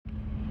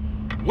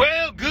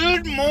Well,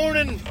 good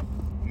morning,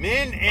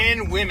 men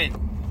and women,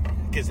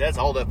 because that's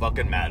all that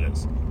fucking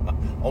matters.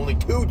 Only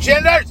two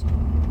genders,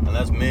 and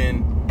that's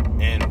men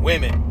and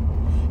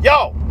women.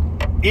 Yo,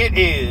 it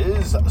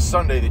is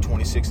Sunday the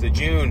 26th of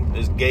June.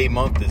 This gay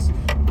month is,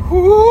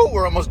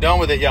 we're almost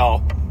done with it,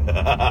 y'all.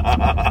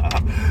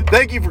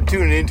 Thank you for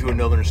tuning in to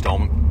another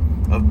installment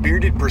of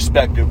Bearded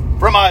Perspective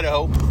from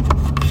Idaho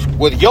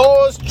with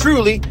yours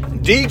truly,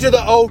 D to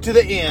the O to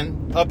the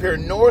N, up here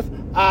North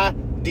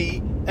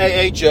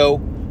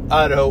I-D-A-H-O,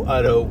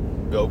 Idaho,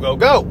 go, go,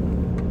 go.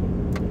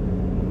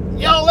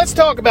 Yo, let's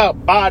talk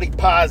about body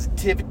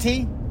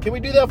positivity. Can we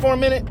do that for a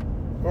minute?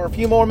 Or a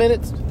few more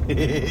minutes?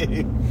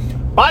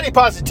 Body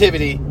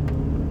positivity,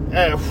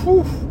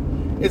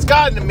 it's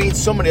gotten to mean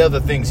so many other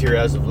things here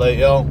as of late,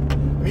 yo. I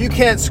mean, you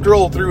can't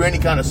scroll through any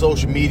kind of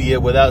social media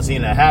without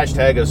seeing a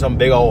hashtag of some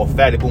big old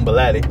fatty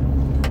boombalatti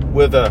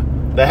with the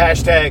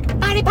hashtag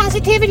body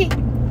positivity.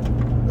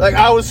 Like,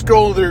 I was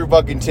scrolling through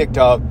fucking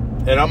TikTok,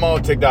 and I'm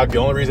on TikTok. The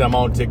only reason I'm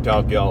on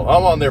TikTok, y'all,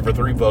 I'm on there for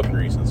three fucking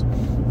reasons.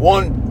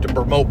 One, to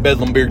promote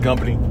Bedlam Beard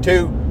Company.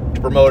 Two,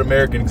 to promote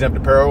American Exempt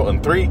Apparel.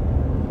 And three,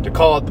 to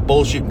call out the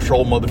bullshit and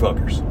troll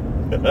motherfuckers.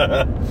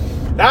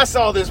 I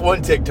saw this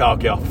one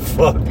TikTok, y'all.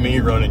 Fuck me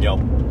running,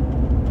 y'all.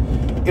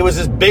 It was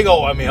this big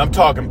old, I'm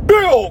talking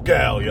big old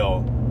gal,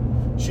 y'all.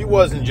 She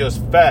wasn't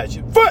just fat,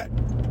 she's fat.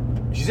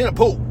 She's in a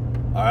pool,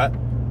 all right?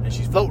 And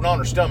she's floating on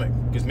her stomach,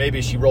 because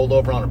maybe she rolled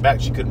over on her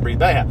back, she couldn't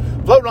breathe. Anyhow,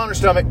 floating on her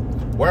stomach,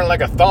 wearing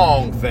like a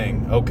thong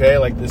thing, okay?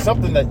 Like, there's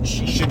something that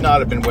she should not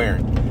have been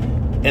wearing.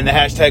 And the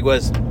hashtag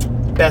was,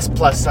 best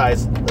plus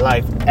size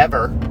life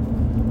ever.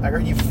 Like, are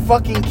you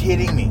fucking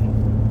kidding me?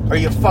 Are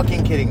you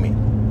fucking kidding me?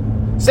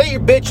 Say your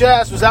bitch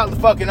ass was out in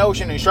the fucking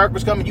ocean and a shark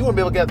was coming, you wouldn't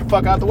be able to get the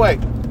fuck out the way.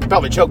 You'd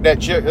probably choke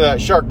that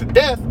shark to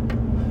death.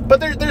 But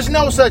there's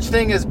no such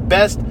thing as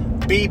best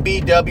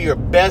BBW or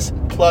best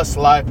plus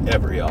life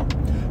ever, y'all.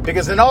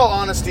 Because in all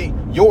honesty,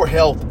 your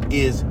health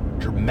is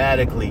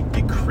dramatically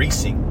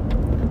decreasing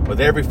with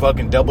every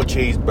fucking double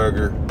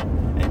cheeseburger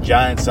and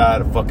giant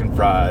side of fucking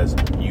fries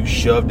you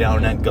shove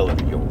down that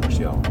gullet of yours,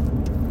 y'all.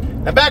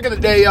 Now, back in the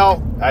day,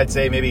 y'all, I'd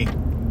say maybe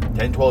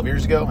 10, 12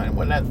 years ago, and it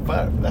wasn't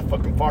that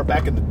fucking far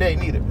back in the day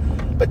neither,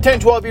 but 10,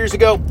 12 years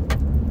ago,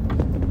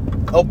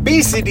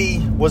 obesity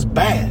was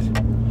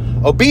bad.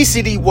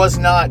 Obesity was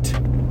not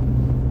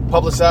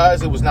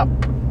publicized. It was not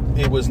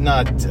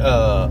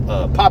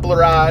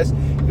popularized.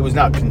 It was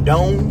not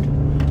condoned.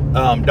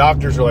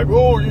 Doctors are like,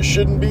 oh, you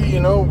shouldn't be,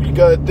 you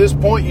got at this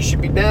point, you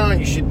should be down,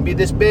 you shouldn't be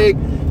this big.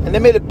 And they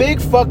made a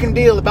big fucking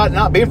deal about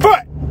not being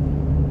fat.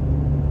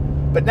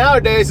 But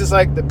nowadays, it's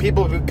like the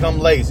people have become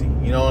lazy.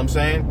 You know what I'm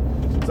saying?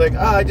 It's like,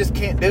 I just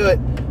can't do it.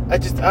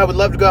 I would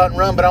love to go out and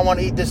run, but I want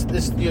to eat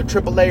this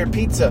triple layered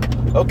pizza.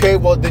 Okay,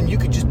 well, then you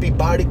could just be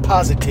body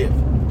positive.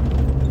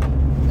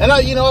 And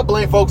I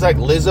blame folks like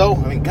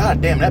Lizzo.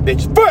 God damn, that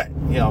bitch is fat.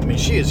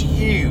 She is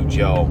huge,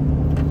 y'all.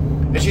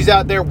 And she's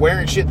out there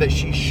wearing shit that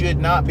she should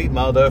not be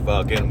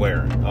motherfucking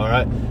wearing. All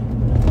right?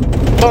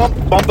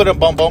 Bump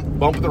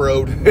the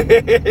road.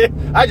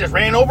 I just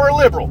ran over a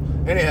liberal.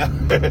 Anyhow.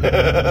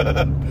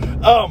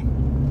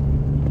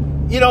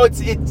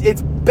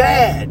 It's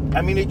bad.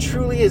 It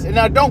truly is. And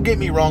now, don't get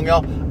me wrong,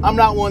 y'all. I'm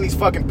not one of these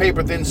fucking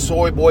paper-thin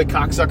soy boy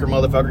cocksucker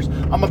motherfuckers.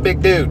 I'm a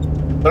big dude.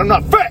 But I'm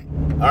not fat.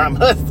 Or I'm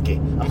husky.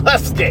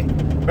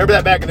 Remember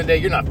that back in the day?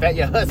 You're not fat,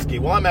 you're husky.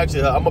 Well, I'm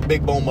a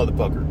big bone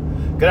motherfucker.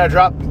 Could I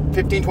drop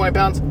 15, 20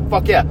 pounds?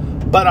 Fuck yeah.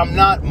 But I'm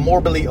not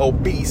morbidly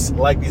obese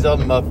like these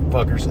other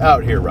motherfuckers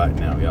out here right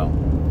now, y'all.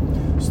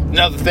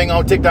 Another thing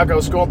on TikTok I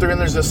was scrolling through, and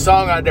there's a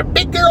song out there,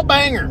 Big Girl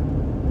Banger.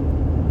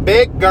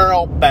 Big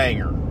Girl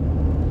Banger.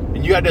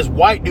 And you got this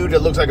white dude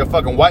that looks like a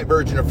fucking white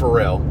version of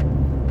Pharrell.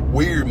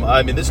 Weird.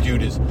 This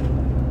dude is,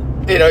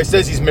 he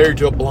says he's married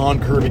to a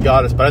blonde curvy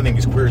goddess, but I think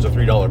he's queer as a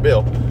 $3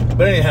 bill.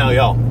 But anyhow,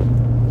 y'all.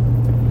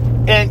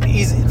 And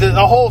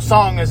the whole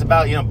song is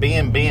about,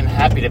 being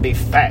happy to be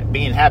fat,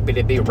 being happy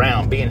to be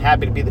round, being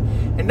happy to be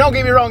and don't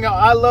get me wrong, y'all,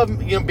 I love,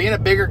 being a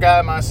bigger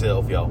guy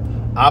myself, y'all.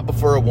 I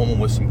prefer a woman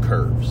with some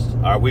curves.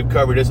 All right, we've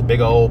covered this, a big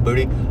old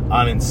booty.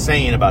 I'm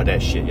insane about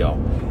that shit, y'all.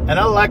 And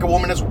I like a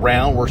woman that's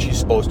round where she's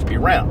supposed to be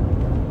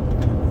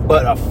round.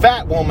 But a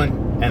fat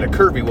woman and a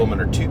curvy woman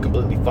are two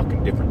completely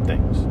fucking different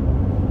things.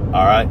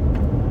 All right?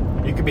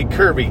 You can be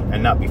curvy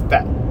and not be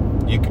fat.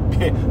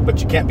 But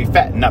you can't be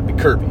fat and not be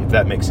curvy, if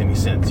that makes any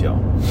sense, y'all.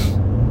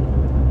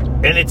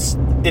 And it's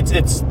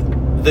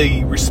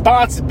the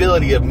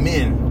responsibility of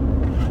men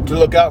to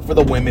look out for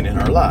the women in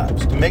our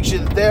lives, to make sure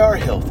that they are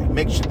healthy,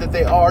 make sure that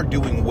they are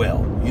doing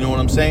well. You know what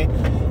I'm saying?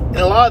 And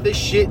a lot of this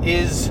shit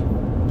is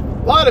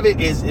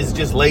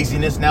just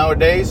laziness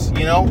nowadays,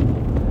 The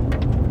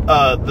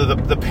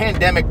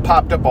pandemic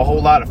popped up a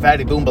whole lot of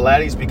fatty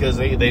boombalatties because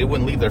they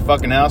wouldn't leave their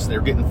fucking house, and they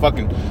were getting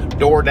fucking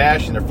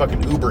DoorDash and their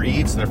fucking Uber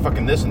Eats and their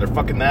fucking this and their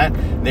fucking that,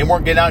 and they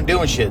weren't getting out and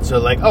doing shit.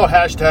 So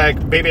hashtag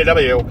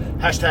BBW,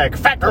 hashtag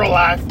fat girl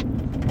life.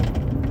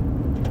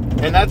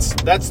 And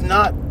that's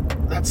not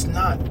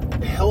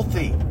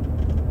healthy.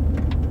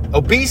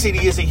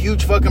 Obesity is a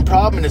huge fucking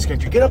problem in this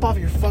country. Get up off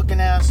your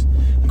fucking ass,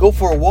 go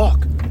for a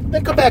walk,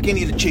 then come back and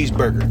eat a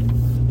cheeseburger.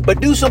 But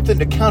do something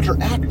to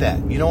counteract that.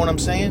 You know what I'm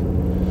saying?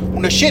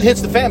 When the shit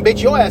hits the fan,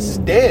 bitch, your ass is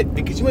dead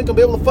because you ain't gonna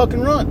be able to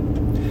fucking run.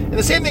 And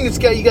the same thing is,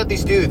 you got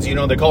these dudes, you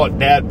know, they call it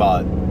dad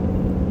bod.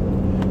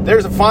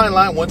 There's a fine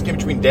line once again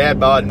between dad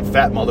bod and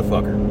fat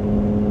motherfucker.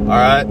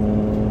 Alright?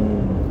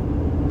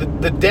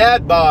 The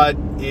dad bod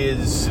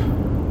is,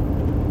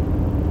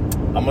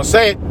 I'm gonna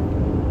say it,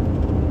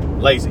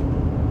 lazy.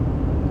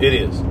 It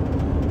is.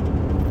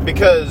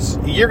 Because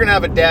you're gonna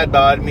have a dad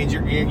bod. It means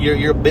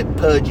you're a bit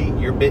pudgy,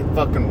 you're a bit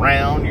fucking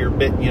round, you're a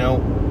bit, you know,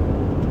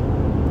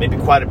 maybe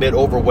quite a bit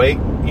overweight.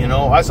 You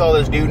know, I saw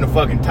this dude in a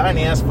fucking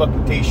tiny ass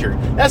fucking t-shirt.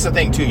 That's the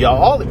thing too, y'all.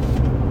 All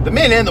the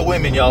men and the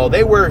women, y'all,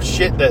 they wear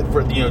shit that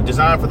for, you know,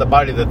 designed for the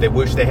body that they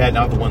wish they had,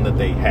 not the one that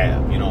they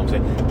have. You know what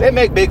I'm saying? They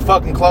make big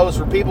fucking clothes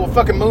for people.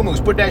 Fucking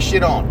moo-moos, put that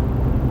shit on.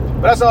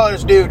 But I saw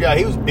this dude.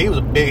 He was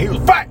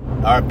fat.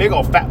 All right, big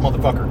old fat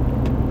motherfucker.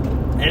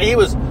 And he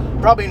was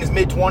probably in his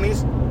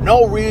mid-20s.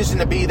 No reason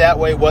to be that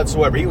way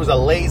whatsoever. He was a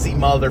lazy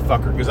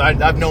motherfucker. Because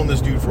I've known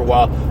this dude for a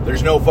while.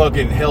 There's no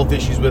fucking health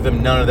issues with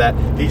him. None of that.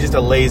 He's just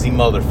a lazy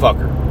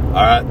motherfucker.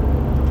 Alright?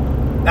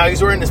 Now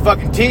he's wearing this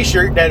fucking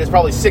t-shirt that is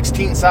probably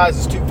 16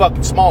 sizes too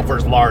fucking small for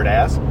his lard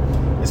ass.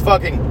 His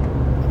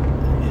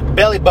fucking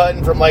belly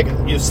button from like, you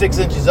know, 6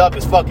 inches up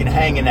is fucking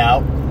hanging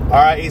out.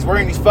 Alright? He's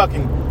wearing these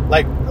fucking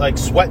like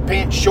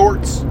sweatpants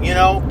shorts, you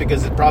know,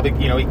 because it probably,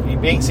 you know,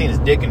 he ain't seen his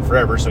dick in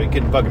forever, so he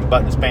couldn't fucking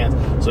button his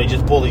pants, so he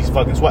just pulled these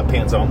fucking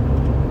sweatpants on.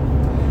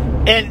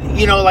 And,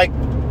 you know, like,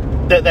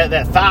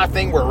 that thigh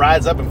thing where it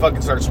rides up and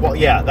fucking starts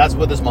swelling, yeah, that's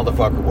what this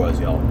motherfucker was,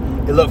 y'all.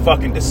 It looked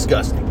fucking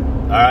disgusting,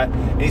 alright?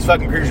 And he's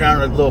fucking cruising around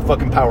with a little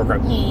fucking power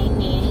crank.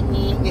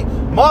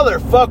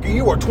 Motherfucker,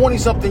 you are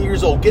 20-something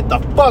years old. Get the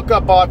fuck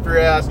up off your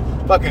ass.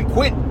 Fucking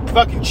quit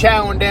fucking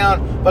chowing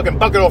down fucking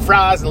bucket of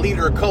fries and a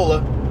liter of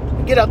cola.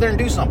 Get out there and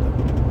do something.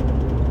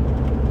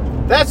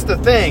 That's the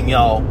thing,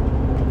 y'all.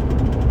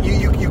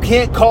 You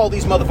can't call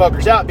these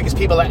motherfuckers out because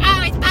people are like,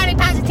 oh, it's body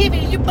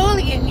positivity, you're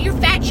bullying, you're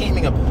fat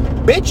shaming them.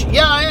 Bitch,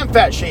 yeah, I am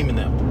fat shaming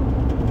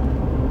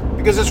them.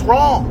 Because it's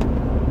wrong.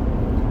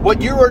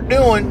 What you are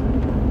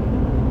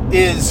doing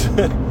is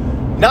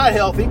not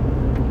healthy.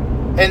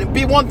 And it'd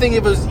be one thing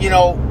if it was, you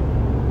know,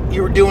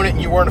 you were doing it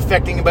and you weren't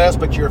affecting anybody else,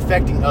 but you're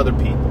affecting other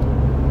people.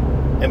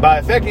 And by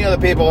affecting other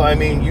people, I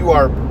mean you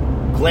are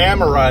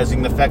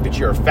glamorizing the fact that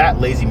you're a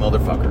fat, lazy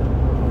motherfucker.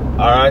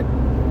 Alright?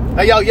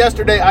 Now, y'all,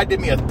 yesterday I did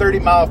me a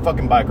 30-mile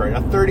fucking bike ride.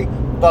 A 30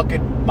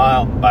 fucking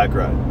mile bike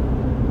ride.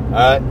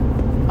 Alright?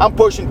 I'm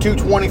pushing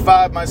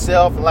 225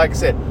 myself, and like I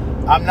said,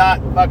 I'm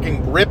not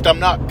fucking ripped, I'm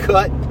not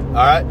cut.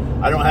 Alright?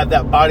 I don't have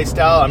that body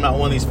style. I'm not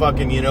one of these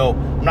fucking, you know,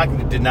 I'm not going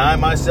to deny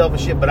myself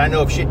and shit, but I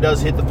know if shit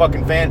does hit the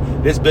fucking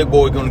fan, this big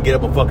boy is going to get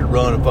up and fucking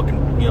run and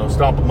fucking, you know,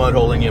 stomp a mud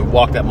hole in you and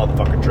walk that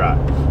motherfucker dry.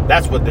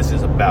 That's what this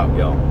is about,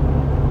 y'all.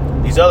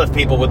 These other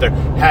people with their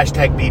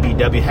hashtag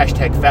BBW,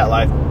 hashtag fat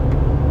life,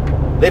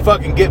 they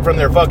fucking get from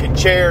their fucking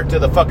chair to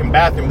the fucking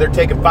bathroom. They're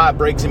taking 5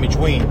 breaks in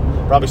between.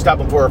 Probably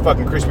stopping for a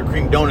fucking Krispy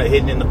Kreme donut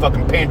hidden in the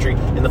fucking pantry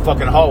in the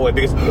fucking hallway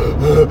because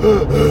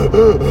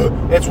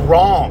it's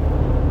wrong.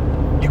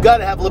 You got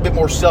to have a little bit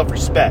more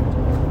self-respect.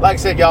 Like I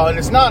said, y'all, and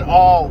it's not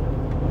all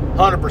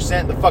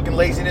 100% the fucking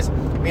laziness.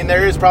 I mean,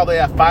 there is probably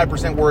that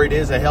 5% where it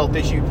is a health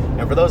issue.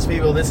 And for those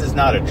people, this is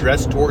not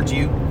addressed towards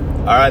you.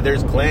 Alright,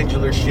 there's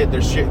glandular shit,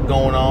 there's shit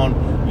going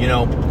on, you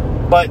know.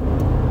 But,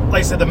 like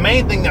I said, the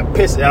main thing that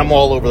pisses, and I'm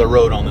all over the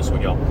road on this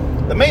one, y'all.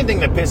 The main thing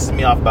that pisses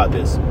me off about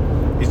this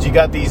is you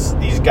got these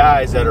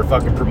guys that are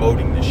fucking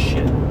promoting this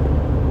shit.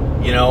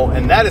 You know,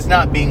 and that is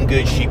not being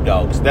good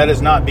sheepdogs. That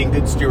is not being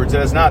good stewards.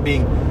 That is not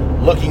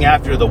being looking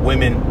after the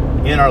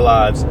women in our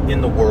lives, in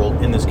the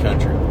world, in this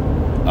country.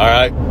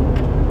 Alright?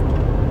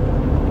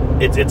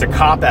 It's a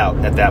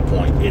cop-out at that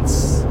point.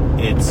 It's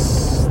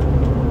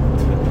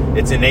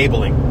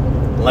enabling.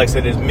 Like I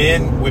said, as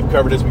men, we've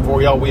covered this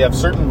before, y'all, we have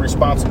certain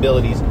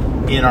responsibilities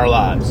in our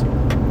lives.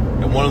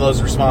 And one of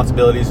those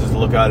responsibilities is to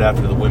look out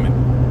after the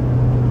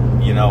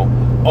women. You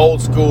know, old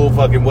school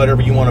fucking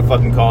whatever you want to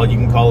fucking call it. You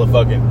can call it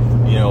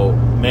fucking, you know,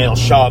 male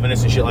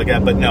chauvinist and shit like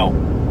that. But no,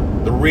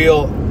 the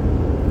real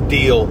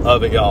deal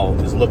of it, y'all,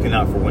 is looking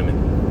out for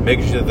women.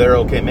 Making sure that they're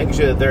okay. Making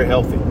sure that they're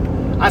healthy.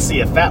 I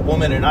see a fat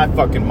woman and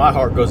my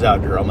heart goes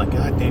out to her. I'm like,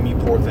 God damn, you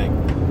poor thing.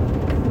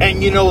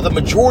 And, you know, the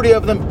majority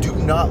of them do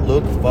not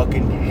look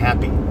fucking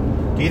happy.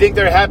 Do you think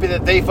they're happy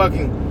that they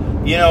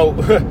fucking, you know,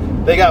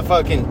 they got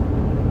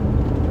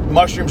fucking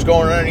mushrooms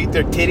going underneath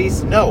their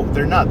titties? No,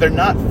 they're not. They're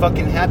not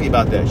fucking happy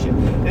about that shit.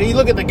 And you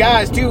look at the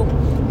guys, too,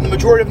 the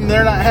majority of them,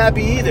 they're not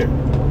happy either.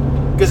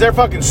 Because they're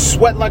fucking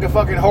sweating like a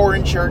fucking whore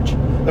in church.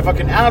 They're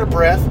fucking out of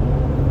breath.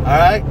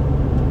 Alright?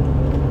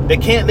 They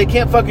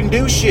can't fucking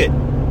do shit.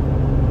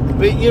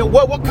 But, you know,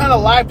 what kind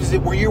of life is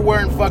it where you're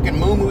wearing fucking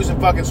moo-moos and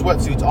fucking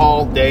sweatsuits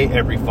all day,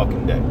 every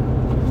fucking day?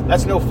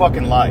 That's no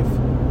fucking life.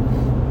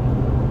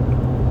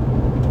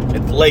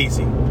 It's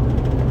lazy.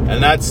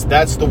 And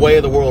that's the way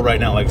of the world right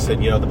now. Like I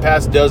said, you know, the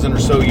past dozen or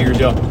so years,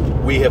 yo,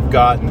 we have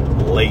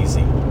gotten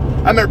lazy.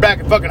 I remember back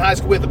in fucking high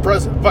school with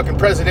the fucking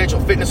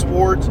presidential fitness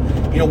awards.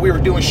 You know, we were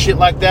doing shit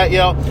like that,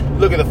 yo.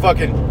 Look at the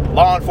fucking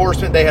law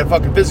enforcement, they had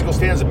fucking physical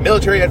standards. The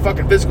military had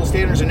fucking physical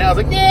standards. And now it's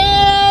like,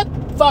 yeah,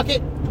 fuck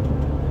it.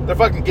 They're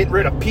fucking getting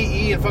rid of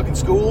PE in fucking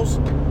schools,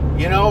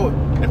 you know,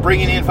 and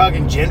bringing in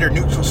fucking gender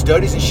neutral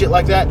studies and shit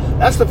like that.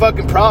 That's the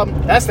fucking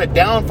problem. That's the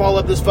downfall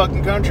of this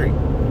fucking country.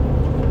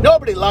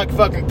 Nobody liked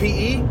fucking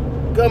PE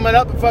coming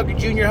up in fucking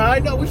junior high.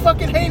 No, we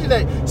fucking hated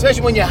that.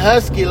 Especially when you're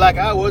husky like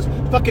I was.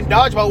 Fucking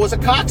dodgeball was a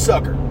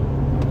cocksucker.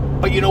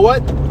 But you know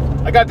what?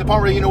 I got to the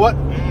point where, you know what?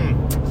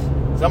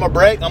 So I'm gonna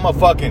break. I'm gonna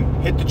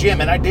fucking hit the gym.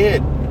 And I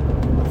did.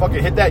 I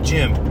fucking hit that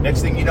gym.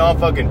 Next thing you know, I'm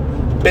fucking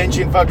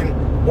benching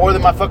fucking more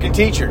than my fucking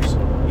teachers.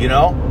 You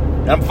know?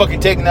 And I'm fucking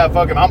taking that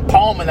fucking, I'm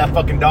palming that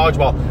fucking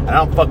dodgeball. And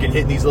I'm fucking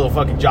hitting these little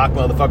fucking jock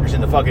motherfuckers in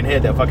the fucking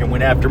head that fucking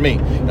went after me. You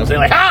know what I'm saying?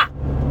 Like, ha!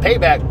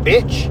 Payback,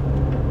 bitch.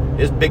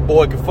 This big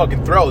boy can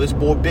fucking throw. This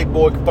big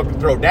boy can fucking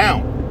throw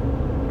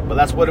down. But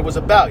that's what it was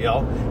about,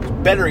 y'all. It's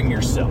bettering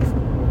yourself.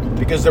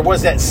 Because there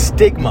was that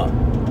stigma.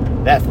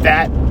 That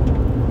fat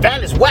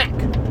is whack.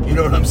 You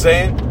know what I'm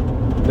saying?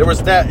 There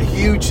was that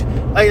huge,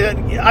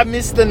 I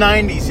miss the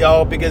 90s,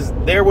 y'all, because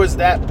there was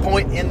that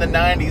point in the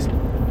 90s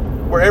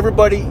where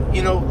everybody,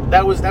 you know,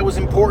 that was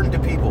important to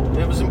people.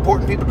 It was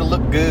important for people to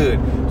look good.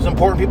 It was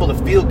important for people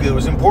to feel good. It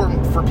was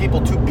important for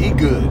people to be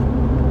good.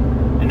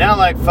 And now,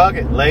 like, fuck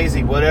it,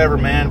 lazy, whatever,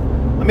 man.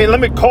 Let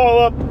me call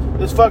up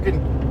this fucking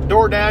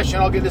DoorDash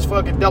and I'll get this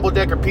fucking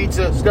double-decker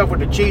pizza stuffed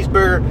with a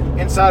cheeseburger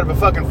inside of a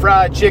fucking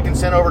fried chicken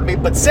sent over to me.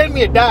 But send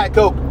me a Diet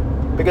Coke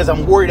because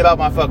I'm worried about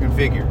my fucking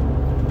figure.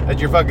 As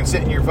you're fucking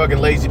sitting your fucking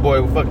lazy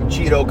boy with fucking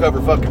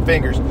Cheeto-covered fucking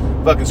fingers,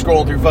 fucking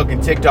scrolling through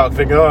fucking TikTok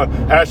thinking,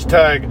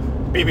 hashtag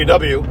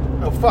BBW.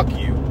 No, fuck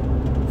you.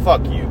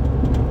 Fuck you.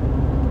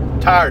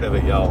 Tired of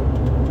it, y'all.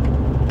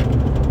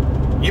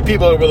 You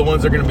people are the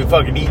ones that are going to be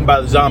fucking eaten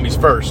by the zombies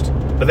first.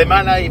 But they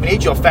might not even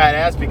eat your fat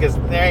ass because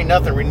there ain't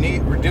nothing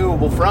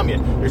redeemable from you.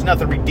 There's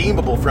nothing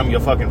redeemable from your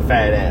fucking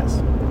fat ass.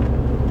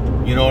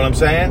 You know what I'm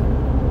saying?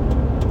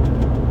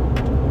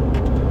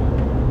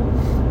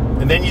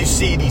 And then you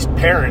see these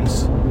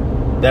parents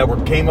that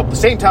came up the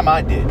same time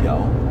I did,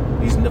 y'all.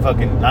 These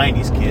fucking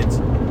 90s kids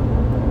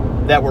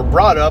that were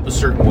brought up a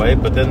certain way,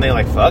 but then they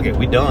like, fuck it,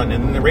 we done.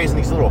 And then they're raising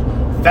these little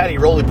fatty,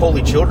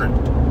 roly-poly children.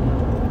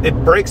 It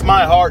breaks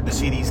my heart to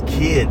see these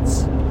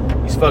kids,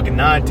 these fucking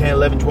 9, 10,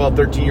 11, 12,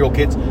 13-year-old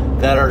kids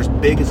that are as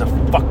big as a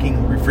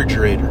fucking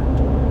refrigerator.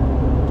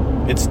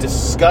 It's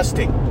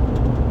disgusting.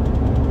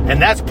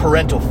 And that's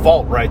parental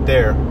fault right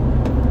there.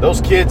 Those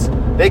kids,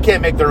 they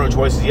can't make their own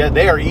choices yet.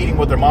 They are eating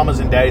what their mamas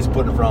and daddies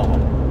put in front of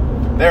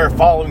them. They're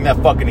following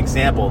that fucking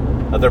example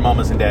of their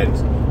mamas and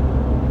daddies.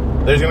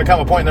 There's going to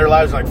come a point in their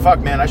lives like, fuck,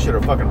 man, I should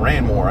have fucking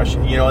ran more. I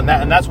should, you know, and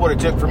that's what it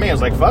took for me. I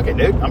was like, fuck it,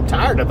 dude. I'm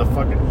tired of the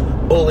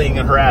fucking bullying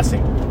and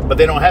harassing. But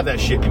they don't have that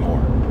shit anymore.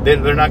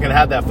 They're not going to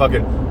have that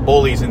fucking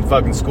bullies in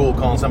fucking school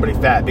calling somebody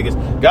fat. Because,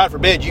 God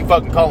forbid, you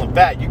fucking call them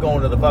fat. You go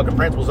into the fucking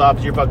principal's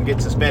office, you're fucking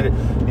getting suspended.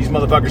 These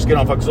motherfuckers get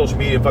on fucking social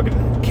media and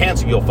fucking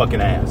cancel your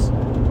fucking ass.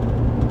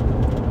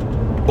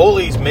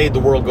 Bullies made the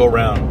world go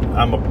round.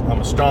 I'm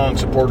a strong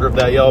supporter of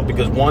that, y'all,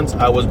 because once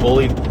I was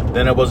bullied,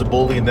 then I was a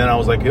bully, and then I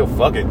was like, yo,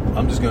 fuck it.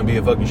 I'm just going to be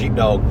a fucking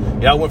sheepdog.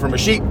 Yeah, I went from a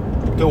sheep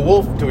to a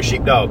wolf to a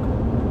sheepdog.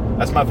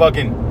 That's my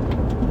fucking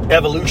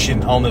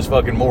evolution on this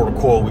fucking mortal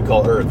coil we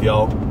call Earth,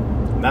 y'all.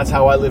 And that's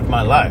how I lived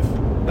my life.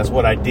 That's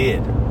what I did.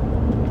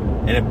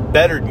 And it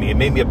bettered me. It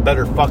made me a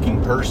better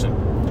fucking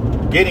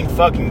person. Getting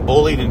fucking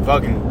bullied in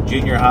fucking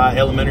junior high,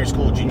 elementary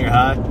school, junior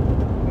high,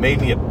 made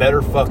me a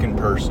better fucking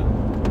person.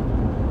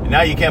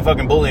 Now you can't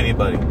fucking bully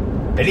anybody.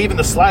 And even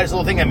the slightest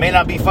little thing that may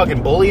not be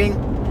fucking bullying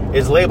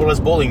is labeled as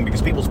bullying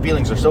because people's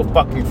feelings are so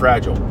fucking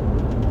fragile.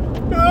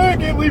 I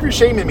can't believe you're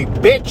shaming me,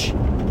 bitch.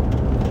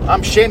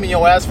 I'm shaming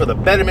your ass for the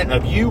betterment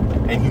of you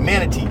and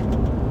humanity.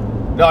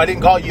 No, I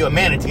didn't call you a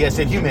manatee. I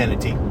said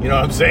humanity. You know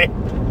what I'm saying?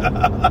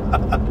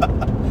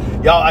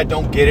 Y'all, I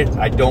don't get it.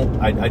 I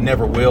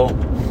never will.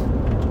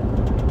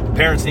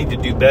 Parents need to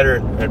do better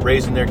at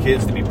raising their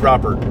kids to be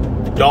proper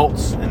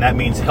adults, and that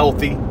means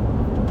healthy,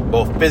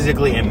 both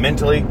physically and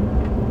mentally.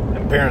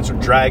 And parents are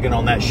dragging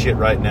on that shit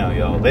right now,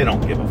 y'all. They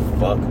don't give a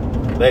fuck.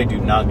 They do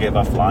not give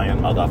a flying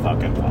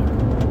motherfucking fuck.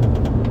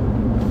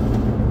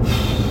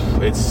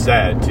 It's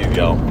sad too,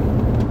 y'all.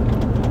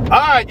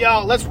 Alright,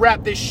 y'all, let's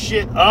wrap this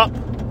shit up.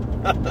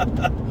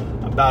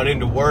 I'm about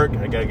into work.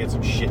 I gotta get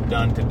some shit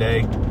done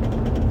today.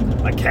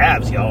 My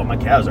calves, y'all. My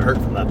calves are hurt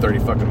from that 30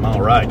 fucking mile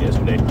ride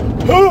yesterday.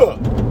 It's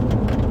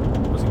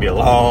gonna be a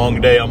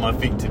long day on my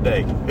feet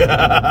today.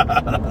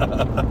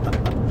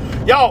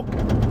 Y'all,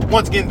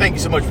 once again, thank you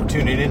so much for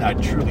tuning in. I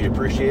truly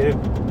appreciate it.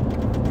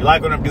 If you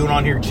like what I'm doing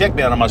on here, check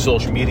me out on my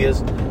social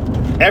medias.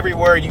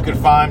 Everywhere you can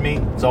find me,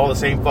 it's all the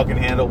same fucking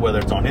handle, whether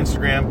it's on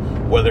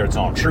Instagram, whether it's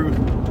on Truth,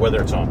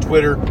 whether it's on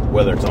Twitter,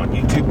 whether it's on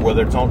YouTube,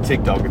 whether it's on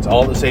TikTok. It's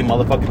all the same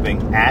motherfucking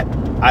thing, at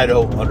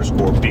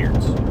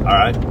Idaho_Beards.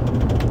 Alright?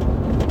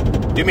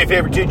 Do me a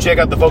favor, too. Check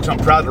out the folks I'm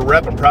proud to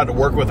rep, I'm proud to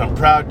work with, I'm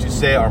proud to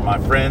say are my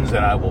friends,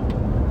 and I will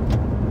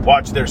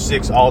watch their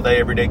six all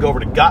day, every day. Go over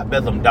to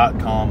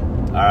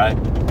GotBedlam.com.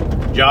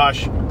 Alright?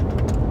 Josh,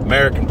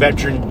 American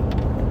veteran,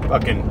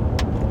 fucking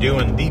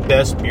doing the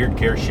best beard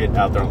care shit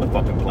out there on the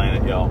fucking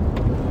planet, y'all.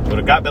 Go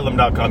to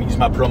gotbedlam.com, use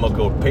my promo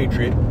code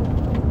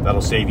PATRIOT.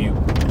 That'll save you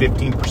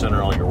 15% on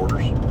all your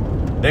orders.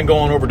 Then go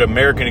on over to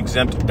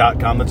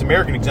AmericanExempt.com. That's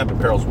American Exempt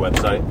Apparel's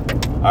website.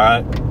 All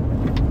right.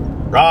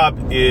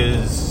 Rob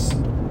is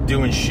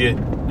doing shit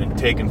and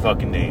taking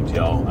fucking names,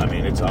 y'all. I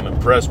mean, I'm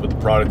impressed with the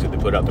products that they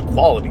put out, the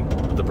quality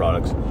of the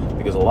products,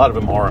 because a lot of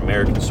them are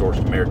American sourced,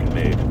 American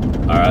made.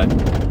 All right.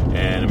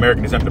 And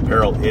American Exempt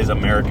Apparel is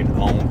American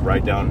owned,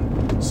 right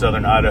down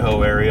southern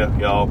Idaho area,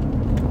 y'all.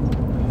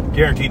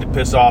 Guaranteed to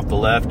piss off the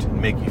left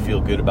and make you feel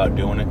good about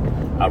doing it.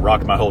 I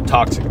rocked my whole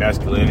toxic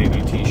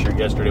masculinity t-shirt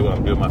yesterday when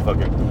I'm doing my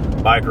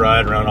fucking bike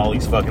ride around all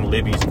these fucking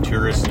libbies and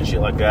tourists and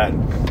shit like that,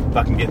 and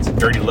fucking getting some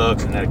dirty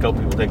looks, and then a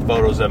couple people take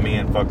photos of me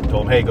and fucking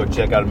told them, hey, go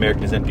check out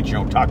American Exempt, get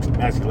your own toxic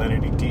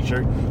masculinity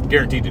t-shirt.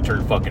 Guaranteed to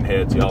turn fucking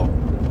heads, y'all.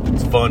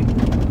 It's fun.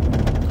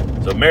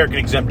 So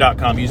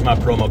AmericanExempt.com, use my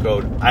promo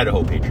code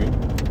Idaho Patriot.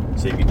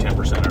 Save you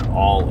 10% on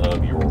all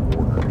of your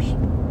orders.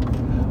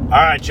 All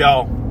right,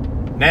 y'all.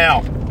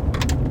 Now,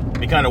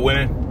 be kind of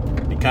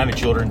women, be kind of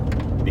children,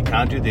 be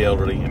kind to the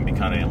elderly, and be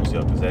kind of animals,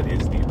 y'all, because that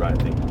is the right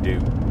thing to do.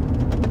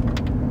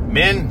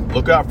 Men,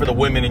 look out for the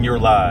women in your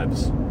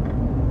lives.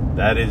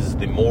 That is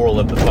the moral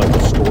of the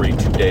fucking story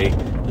today,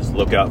 is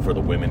look out for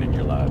the women in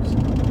your lives.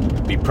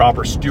 Be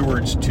proper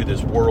stewards to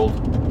this world,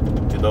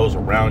 to those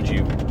around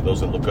you,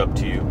 those that look up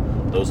to you,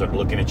 those that are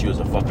looking at you as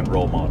a fucking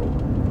role model.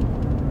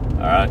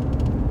 All right?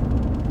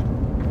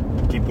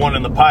 Keep one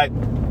in the pipe.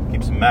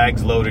 Keep some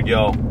mags loaded,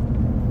 y'all.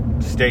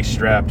 Stay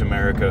strapped,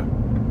 America.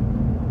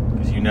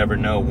 Because you never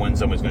know when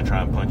someone's going to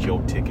try and punch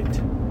your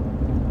ticket.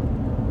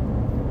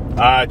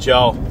 Alright,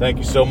 y'all. Thank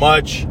you so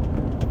much.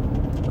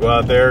 Go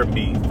out there and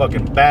be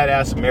fucking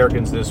badass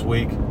Americans this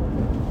week.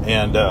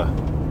 And,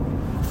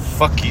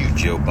 fuck you,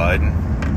 Joe Biden.